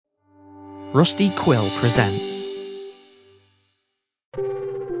Rusty Quill presents.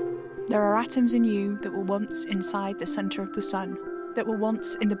 There are atoms in you that were once inside the centre of the sun, that were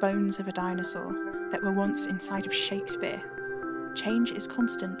once in the bones of a dinosaur, that were once inside of Shakespeare. Change is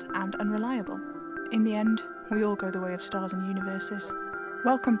constant and unreliable. In the end, we all go the way of stars and universes.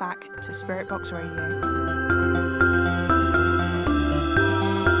 Welcome back to Spirit Box Radio.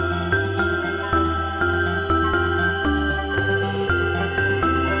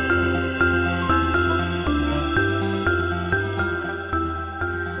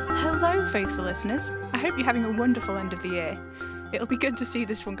 Faithful listeners, I hope you're having a wonderful end of the year. It'll be good to see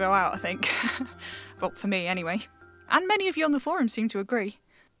this one go out, I think. Well, for me anyway. And many of you on the forum seem to agree.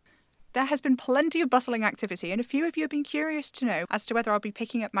 There has been plenty of bustling activity, and a few of you have been curious to know as to whether I'll be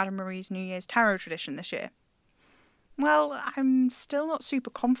picking up Madame Marie's New Year's tarot tradition this year. Well, I'm still not super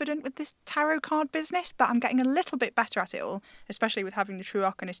confident with this tarot card business, but I'm getting a little bit better at it all, especially with having the True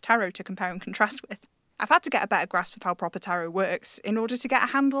Arcanist Tarot to compare and contrast with. I've had to get a better grasp of how proper tarot works in order to get a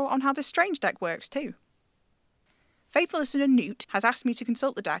handle on how this strange deck works too. Faithful listener Newt has asked me to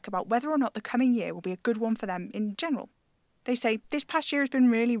consult the deck about whether or not the coming year will be a good one for them in general. They say, this past year has been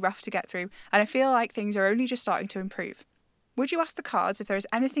really rough to get through and I feel like things are only just starting to improve. Would you ask the cards if there is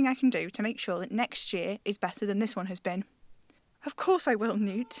anything I can do to make sure that next year is better than this one has been? Of course I will,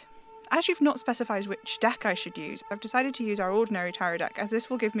 Newt. As you've not specified which deck I should use, I've decided to use our ordinary tarot deck as this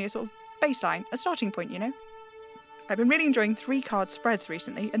will give me a sort of baseline, a starting point, you know. I've been really enjoying 3-card spreads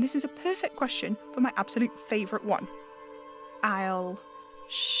recently, and this is a perfect question for my absolute favourite one. I'll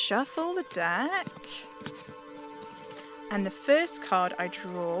shuffle the deck, and the first card I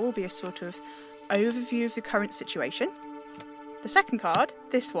draw will be a sort of overview of the current situation. The second card,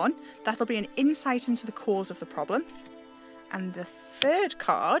 this one, that'll be an insight into the cause of the problem. And the third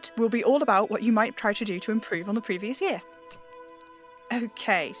card will be all about what you might try to do to improve on the previous year.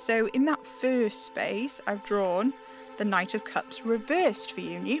 Okay, so in that first space, I've drawn the Knight of Cups reversed for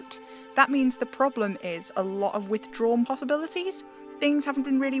you, Newt. That means the problem is a lot of withdrawn possibilities. Things haven't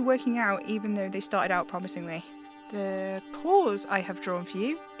been really working out, even though they started out promisingly. The cause I have drawn for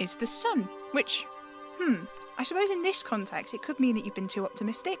you is the Sun, which, I suppose in this context, it could mean that you've been too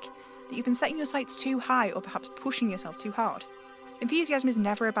optimistic, that you've been setting your sights too high, or perhaps pushing yourself too hard. Enthusiasm is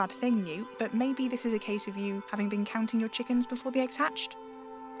never a bad thing, Newt, but maybe this is a case of you having been counting your chickens before the eggs hatched?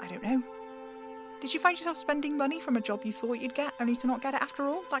 I don't know. Did you find yourself spending money from a job you thought you'd get, only to not get it after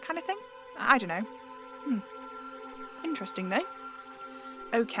all? That kind of thing? I don't know. Interesting, though.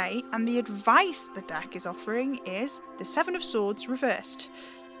 Okay, and the advice the deck is offering is the Seven of Swords reversed.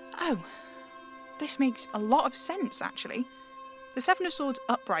 Oh, this makes a lot of sense, actually. The Seven of Swords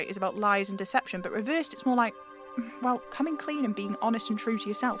upright is about lies and deception, but reversed it's more like, well, coming clean and being honest and true to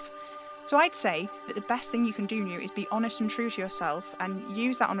yourself. So I'd say that the best thing you can do, Newt, is be honest and true to yourself and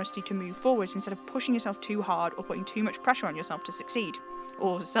use that honesty to move forwards instead of pushing yourself too hard or putting too much pressure on yourself to succeed,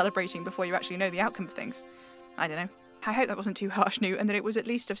 or celebrating before you actually know the outcome of things. I don't know. I hope that wasn't too harsh, Newt, and that it was at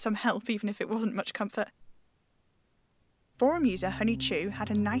least of some help, even if it wasn't much comfort. Forum user Honey Chew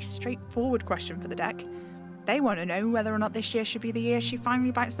had a nice straightforward question for the deck. They want to know whether or not this year should be the year she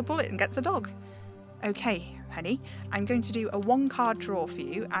finally bites the bullet and gets a dog. Okay, Honey, I'm going to do a 1-card draw for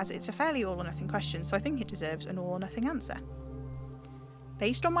you as it's a fairly all-or-nothing question, so I think it deserves an all-or-nothing answer.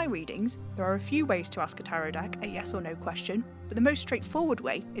 Based on my readings, there are a few ways to ask a tarot deck a yes or no question, but the most straightforward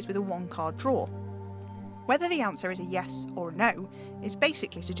way is with a 1-card draw. Whether the answer is a yes or no is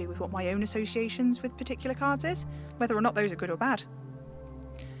basically to do with what my own associations with particular cards is, whether or not those are good or bad.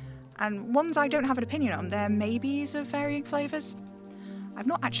 And ones I don't have an opinion on, they're maybes of varying flavours. I've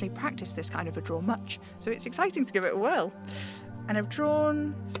not actually practiced this kind of a draw much, so it's exciting to give it a whirl. And I've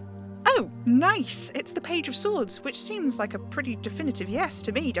drawn... Oh, nice! It's the Page of Swords, which seems like a pretty definitive yes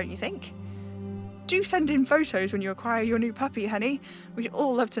to me, don't you think? Do send in photos when you acquire your new puppy, Honey. We'd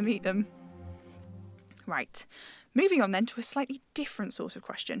all love to meet them. Right, moving on then to a slightly different sort of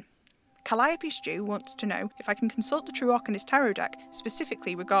question. Calliope Stew wants to know if I can consult the True Arcanist Tarot deck,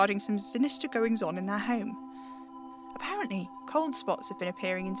 specifically regarding some sinister goings-on in their home. Apparently, cold spots have been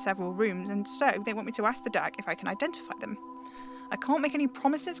appearing in several rooms, and so they want me to ask the deck if I can identify them. I can't make any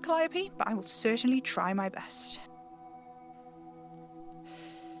promises, Calliope, but I will certainly try my best.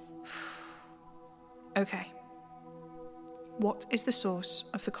 Okay. What is the source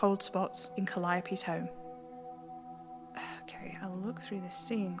of the cold spots in Calliope's home? Okay, I'll look through the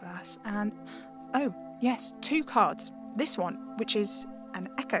seeing glass and... Oh, yes, 2 cards. This one, which is an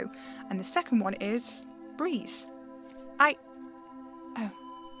echo, and the second one is breeze. Oh.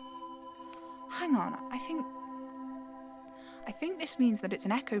 Hang on, I think this means that it's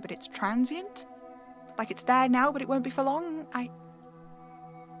an echo, but it's transient. Like it's there now, but it won't be for long.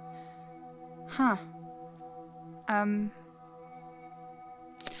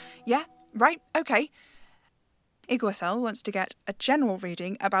 Yeah, right, okay. Iguassel wants to get a general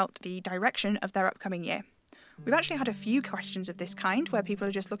reading about the direction of their upcoming year. We've actually had a few questions of this kind where people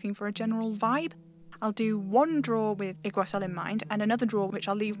are just looking for a general vibe. I'll do one draw with Iguassel in mind and another draw which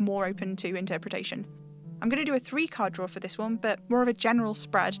I'll leave more open to interpretation. I'm going to do a 3-card draw for this one, but more of a general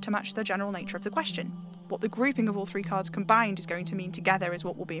spread to match the general nature of the question. What the grouping of all 3 cards combined is going to mean together is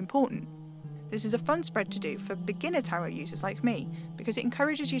what will be important. This is a fun spread to do for beginner tarot users like me, because it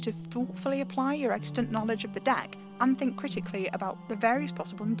encourages you to thoughtfully apply your extant knowledge of the deck and think critically about the various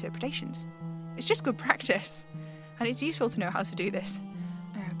possible interpretations. It's just good practice, and it's useful to know how to do this.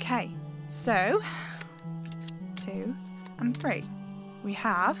 Okay, so 2 and 3. We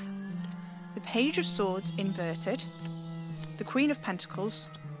have the Page of Swords inverted, the Queen of Pentacles,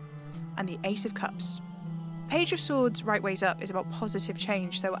 and the Ace of Cups. Page of Swords right ways up is about positive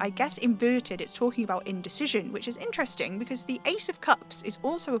change, so I guess inverted it's talking about indecision, which is interesting because the Ace of Cups is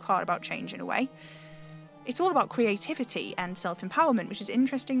also a card about change in a way. It's all about creativity and self-empowerment, which is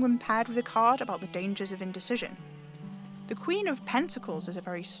interesting when paired with a card about the dangers of indecision. The Queen of Pentacles is a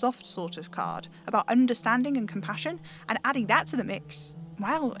very soft sort of card, about understanding and compassion, and adding that to the mix.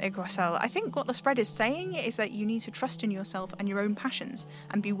 Well, Iguassel, I think what the spread is saying is that you need to trust in yourself and your own passions,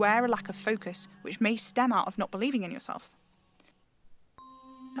 and beware a lack of focus, which may stem out of not believing in yourself.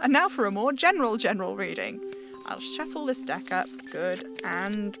 And now for a more general reading. I'll shuffle this deck up good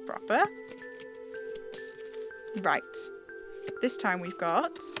and proper. Right. This time we've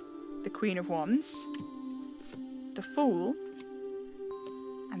got the Queen of Wands, the Fool,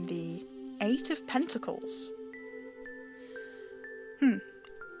 and the 8 of Pentacles.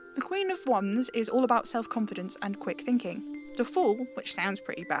 The Queen of Wands is all about self-confidence and quick thinking. The Fool, which sounds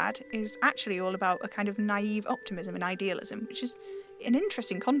pretty bad, is actually all about a kind of naive optimism and idealism, which is an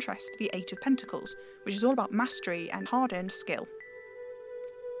interesting contrast to the 8 of Pentacles, which is all about mastery and hard-earned skill.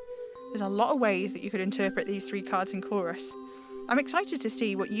 There's a lot of ways that you could interpret these 3 cards in chorus. I'm excited to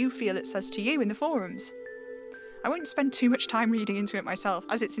see what you feel it says to you in the forums. I won't spend too much time reading into it myself,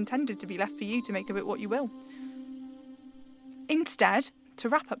 as it's intended to be left for you to make of it what you will. Instead, to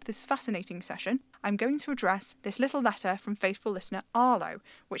wrap up this fascinating session, I'm going to address this little letter from faithful listener Arlo,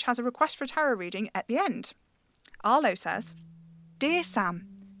 which has a request for a tarot reading at the end. Arlo says, "Dear Sam,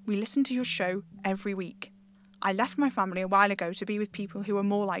 we listen to your show every week. I left my family a while ago to be with people who are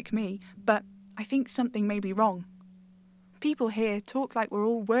more like me, but I think something may be wrong. People here talk like we're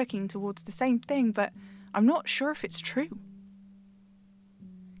all working towards the same thing, but I'm not sure if it's true.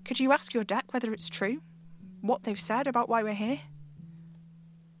 Could you ask your deck whether it's true? What they've said about why we're here?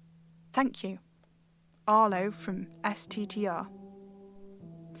 Thank you. Arlo from STTR."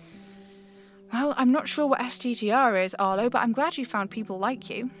 Well, I'm not sure what STTR is, Arlo, but I'm glad you found people like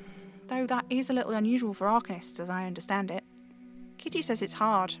you. Though that is a little unusual for Arcanists, as I understand it. Kitty says it's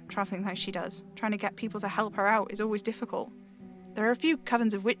hard, travelling like she does. Trying to get people to help her out is always difficult. There are a few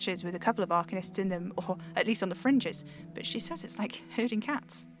covens of witches with a couple of Arcanists in them, or at least on the fringes, but she says it's like herding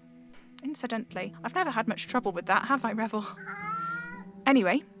cats. Incidentally, I've never had much trouble with that, have I, Revel?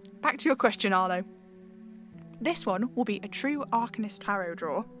 Anyway, back to your question, Arlo. This one will be a true Arcanist tarot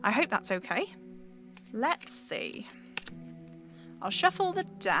draw. I hope that's okay. Let's see. I'll shuffle the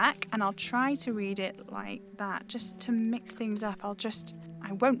deck and I'll try to read it like that, just to mix things up.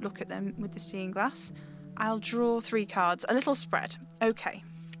 I won't look at them with the seeing glass. I'll draw 3 cards, a little spread. Okay.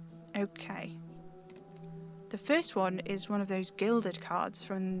 The first one is one of those gilded cards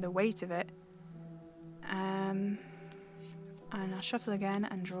from the weight of it. And I'll shuffle again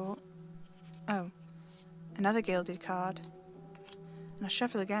and draw... Oh. Another gilded card. And I'll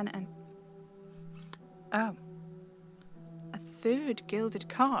shuffle again and... Oh. A third gilded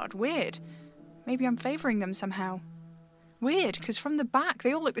card. Weird. Maybe I'm favouring them somehow. Weird, because from the back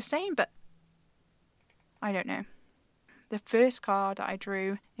they all look the same, but... I don't know. The first card that I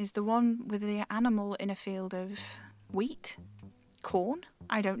drew is the one with the animal in a field of wheat? Corn?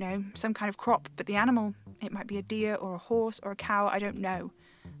 I don't know. Some kind of crop, but the animal, it might be a deer or a horse or a cow, I don't know.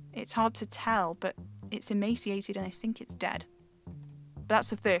 It's hard to tell, but it's emaciated and I think it's dead. But that's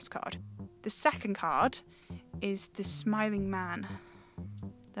the first card. The second card is the Smiling Man.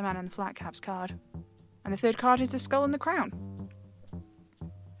 The Man in the Flat Caps card. And the third card is the Skull and the Crown.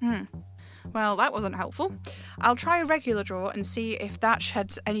 Well, that wasn't helpful. I'll try a regular draw and see if that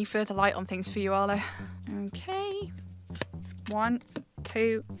sheds any further light on things for you, Arlo. Okay. 1,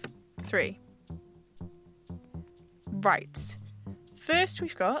 2, 3. Right. First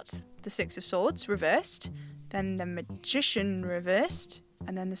we've got the Six of Swords reversed, then the Magician reversed,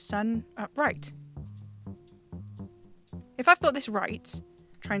 and then the Sun upright. If I've got this right,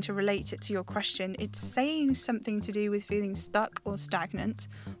 try trying to relate it to your question, it's saying something to do with feeling stuck or stagnant,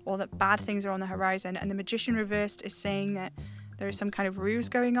 or that bad things are on the horizon, and the Magician reversed is saying that there is some kind of ruse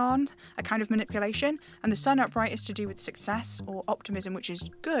going on, a kind of manipulation, and the Sun upright is to do with success or optimism, which is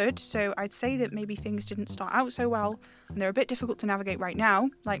good, so I'd say that maybe things didn't start out so well, and they're a bit difficult to navigate right now,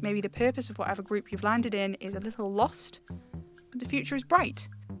 like maybe the purpose of whatever group you've landed in is a little lost, but the future is bright.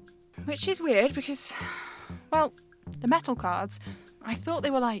 Which is weird because, well, the metal cards, I thought they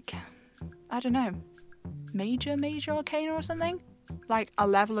were like, I don't know, major arcana or something? Like a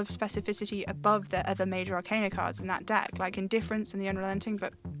level of specificity above the other major arcana cards in that deck, like Indifference and the Unrelenting,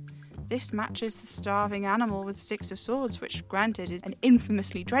 but this matches the Starving Animal with Six of Swords, which granted is an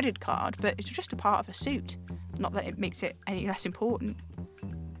infamously dreaded card, but it's just a part of a suit. Not that it makes it any less important.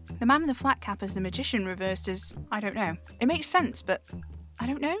 The Man in the Flat Cap as the Magician reversed is, I don't know. It makes sense, but I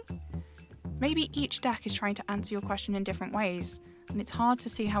don't know. Maybe each deck is trying to answer your question in different ways, and it's hard to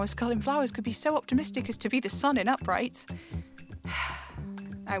see how a Skull and Flowers could be so optimistic as to be the Sun in upright.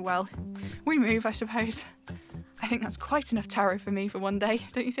 Oh well, we move, I suppose. I think that's quite enough tarot for me for one day,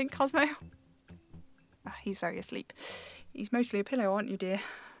 don't you think, Cosmo? He's very asleep. He's mostly a pillow, aren't you, dear?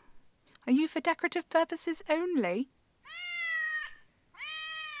 Are you for decorative purposes only?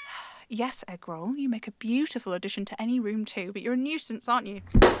 Yes, Eggroll, you make a beautiful addition to any room too, but you're a nuisance, aren't you?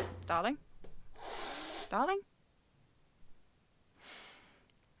 Darling? Darling?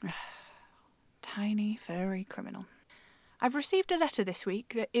 Tiny, furry criminal. I've received a letter this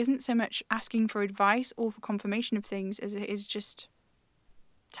week that isn't so much asking for advice or for confirmation of things as it is just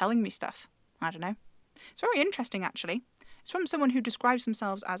telling me stuff. I don't know. It's very interesting, actually. It's from someone who describes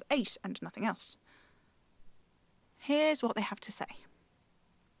themselves as Ace and nothing else. Here's what they have to say.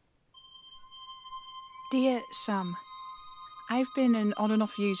 Dear Sam, I've been an on and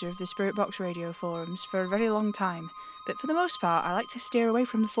off user of the Spirit Box radio forums for a very long time, but for the most part I like to steer away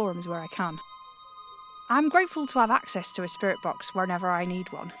from the forums where I can. I'm grateful to have access to a Spirit Box whenever I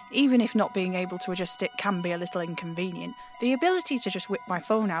need one. Even if not being able to adjust it can be a little inconvenient, the ability to just whip my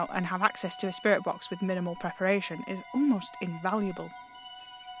phone out and have access to a Spirit Box with minimal preparation is almost invaluable.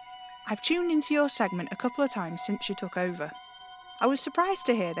 I've tuned into your segment a couple of times since you took over. I was surprised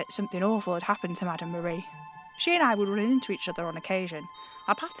to hear that something awful had happened to Madame Marie. She and I would run into each other on occasion.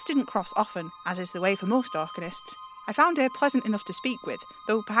 Our paths didn't cross often, as is the way for most Arcanists. I found her pleasant enough to speak with,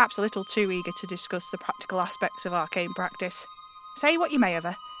 though perhaps a little too eager to discuss the practical aspects of arcane practice. Say what you may of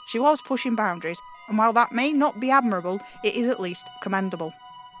her, she was pushing boundaries, and while that may not be admirable, it is at least commendable.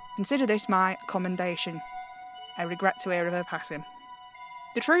 Consider this my commendation. I regret to hear of her passing.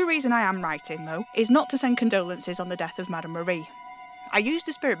 The true reason I am writing, though, is not to send condolences on the death of Madame Marie. I used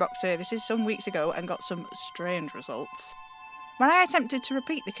the Spirit Box services some weeks ago and got some strange results. When I attempted to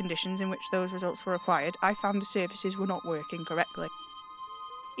repeat the conditions in which those results were acquired, I found the services were not working correctly.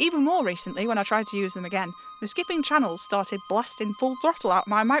 Even more recently, when I tried to use them again, the skipping channels started blasting full throttle out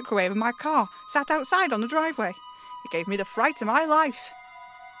my microwave in my car, sat outside on the driveway. It gave me the fright of my life.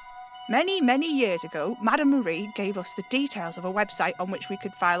 Many years ago, Madame Marie gave us the details of a website on which we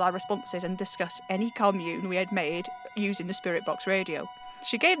could file our responses and discuss any commune we had made using the Spirit Box radio.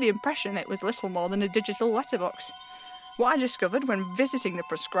 She gave the impression it was little more than a digital letterbox. What I discovered when visiting the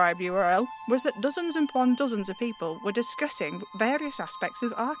prescribed URL was that dozens upon dozens of people were discussing various aspects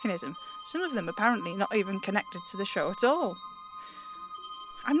of Arcanism, some of them apparently not even connected to the show at all.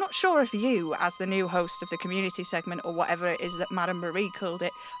 I'm not sure if you, as the new host of the community segment or whatever it is that Madame Marie called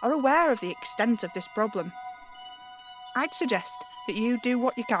it, are aware of the extent of this problem. I'd suggest that you do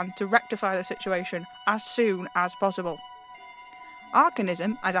what you can to rectify the situation as soon as possible.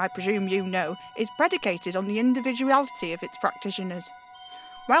 Arcanism, as I presume you know, is predicated on the individuality of its practitioners.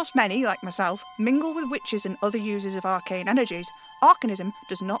 Whilst many, like myself, mingle with witches and other users of arcane energies, Arcanism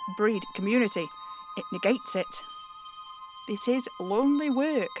does not breed community. It negates it. It is lonely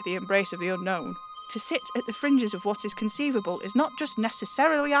work, the embrace of the unknown. To sit at the fringes of what is conceivable is not just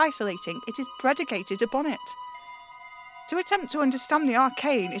necessarily isolating, it is predicated upon it. To attempt to understand the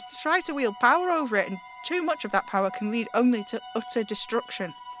arcane is to try to wield power over it, and too much of that power can lead only to utter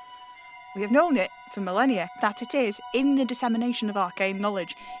destruction. We have known it for millennia that it is in the dissemination of arcane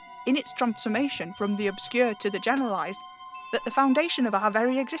knowledge, in its transformation from the obscure to the generalised, that the foundation of our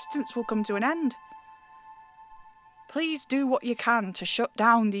very existence will come to an end. Please do what you can to shut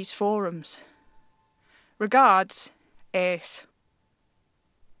down these forums. Regards, Ace.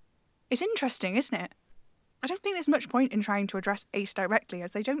 It's interesting, isn't it? I don't think there's much point in trying to address Ace directly,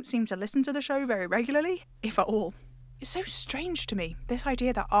 as they don't seem to listen to the show very regularly, if at all. It's so strange to me, this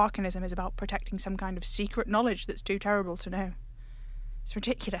idea that Arcanism is about protecting some kind of secret knowledge that's too terrible to know. It's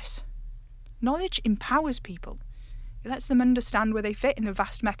ridiculous. Knowledge empowers people. It lets them understand where they fit in the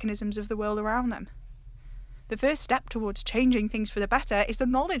vast mechanisms of the world around them. The first step towards changing things for the better is the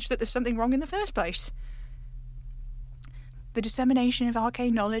knowledge that there's something wrong in the first place. The dissemination of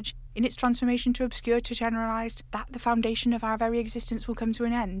arcane knowledge, in its transformation to obscure to generalised, that the foundation of our very existence will come to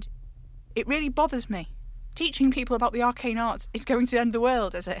an end. It really bothers me. Teaching people about the arcane arts is going to end the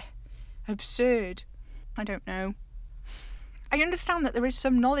world, is it? Absurd. I don't know. I understand that there is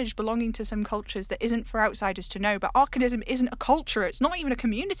some knowledge belonging to some cultures that isn't for outsiders to know, but arcanism isn't a culture, it's not even a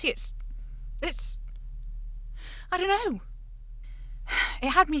community, it's... I don't know. It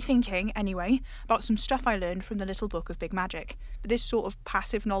had me thinking, anyway, about some stuff I learned from the Little Book of Big Magic. This sort of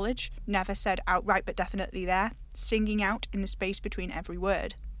passive knowledge, never said outright but definitely there, singing out in the space between every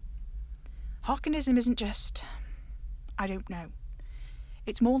word. Arcanism isn't just... I don't know.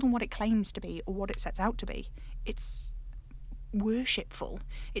 It's more than what it claims to be or what it sets out to be. It's worshipful.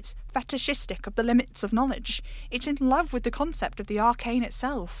 It's fetishistic of the limits of knowledge. It's in love with the concept of the arcane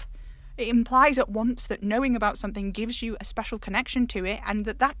itself. It implies at once that knowing about something gives you a special connection to it, and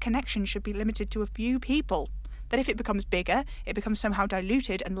that connection should be limited to a few people. That if it becomes bigger, it becomes somehow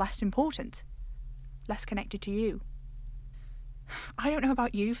diluted and less important. Less connected to you. I don't know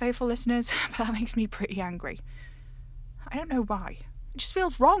about you, faithful listeners, but that makes me pretty angry. I don't know why. It just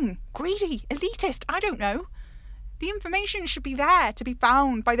feels wrong, greedy, elitist, I don't know. The information should be there to be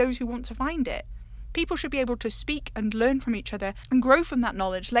found by those who want to find it. People should be able to speak and learn from each other and grow from that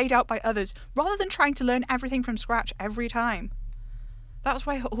knowledge laid out by others, rather than trying to learn everything from scratch every time. That's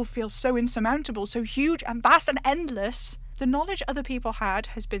why it all feels so insurmountable, so huge and vast and endless. The knowledge other people had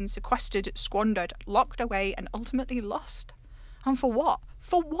has been sequestered, squandered, locked away, and ultimately lost. And for what?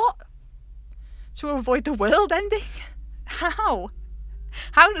 For what? To avoid the world ending? How?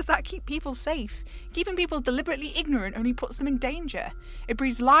 How does that keep people safe? Keeping people deliberately ignorant only puts them in danger. It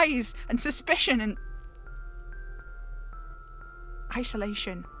breeds lies and suspicion and...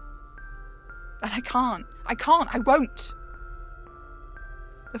 isolation. And I won't.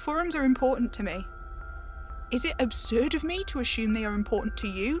 The forums are important to me. Is it absurd of me to assume they are important to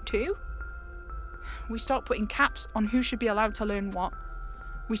you, too? We start putting caps on who should be allowed to learn what.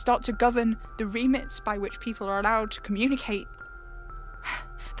 We start to govern the remits by which people are allowed to communicate.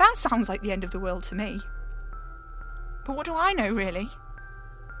 That sounds like the end of the world to me. But what do I know, really?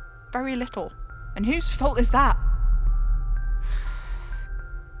 Very little. And whose fault is that?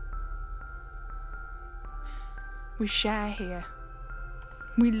 We share here.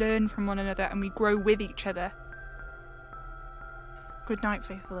 We learn from one another and we grow with each other. Good night,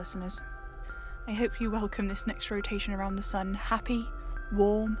 faithful listeners. I hope you welcome this next rotation around the sun happy,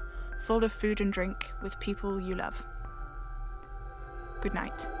 warm, full of food and drink with people you love. Good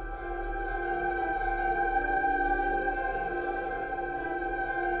night.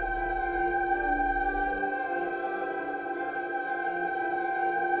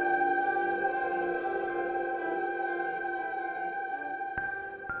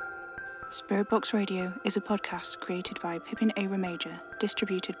 Spirit Box Radio is a podcast created by Pippin A. Remager,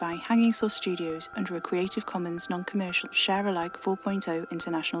 distributed by Hanging Sauce Studios under a Creative Commons non-commercial share-alike 4.0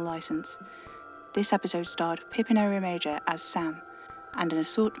 international license. This episode starred Pippin A. Remager as Sam, and an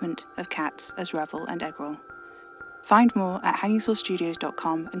assortment of cats as Revel and Eggroll. Find more at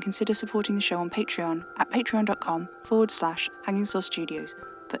hangingsaucestudios.com and consider supporting the show on Patreon at patreon.com/hangingsaucestudios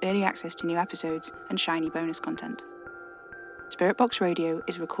for early access to new episodes and shiny bonus content. Spirit Box Radio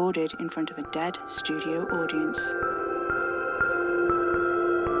is recorded in front of a dead studio audience.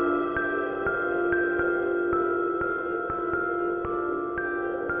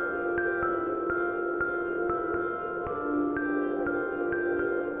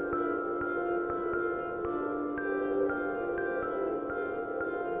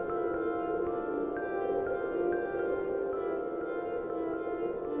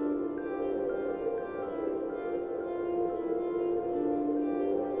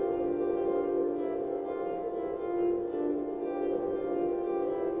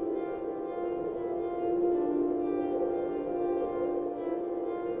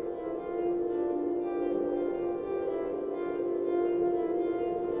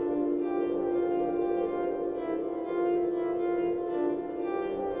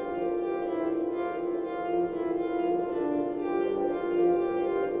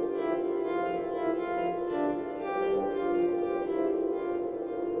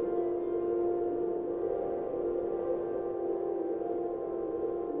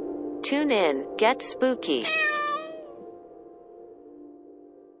 Tune in, get spooky.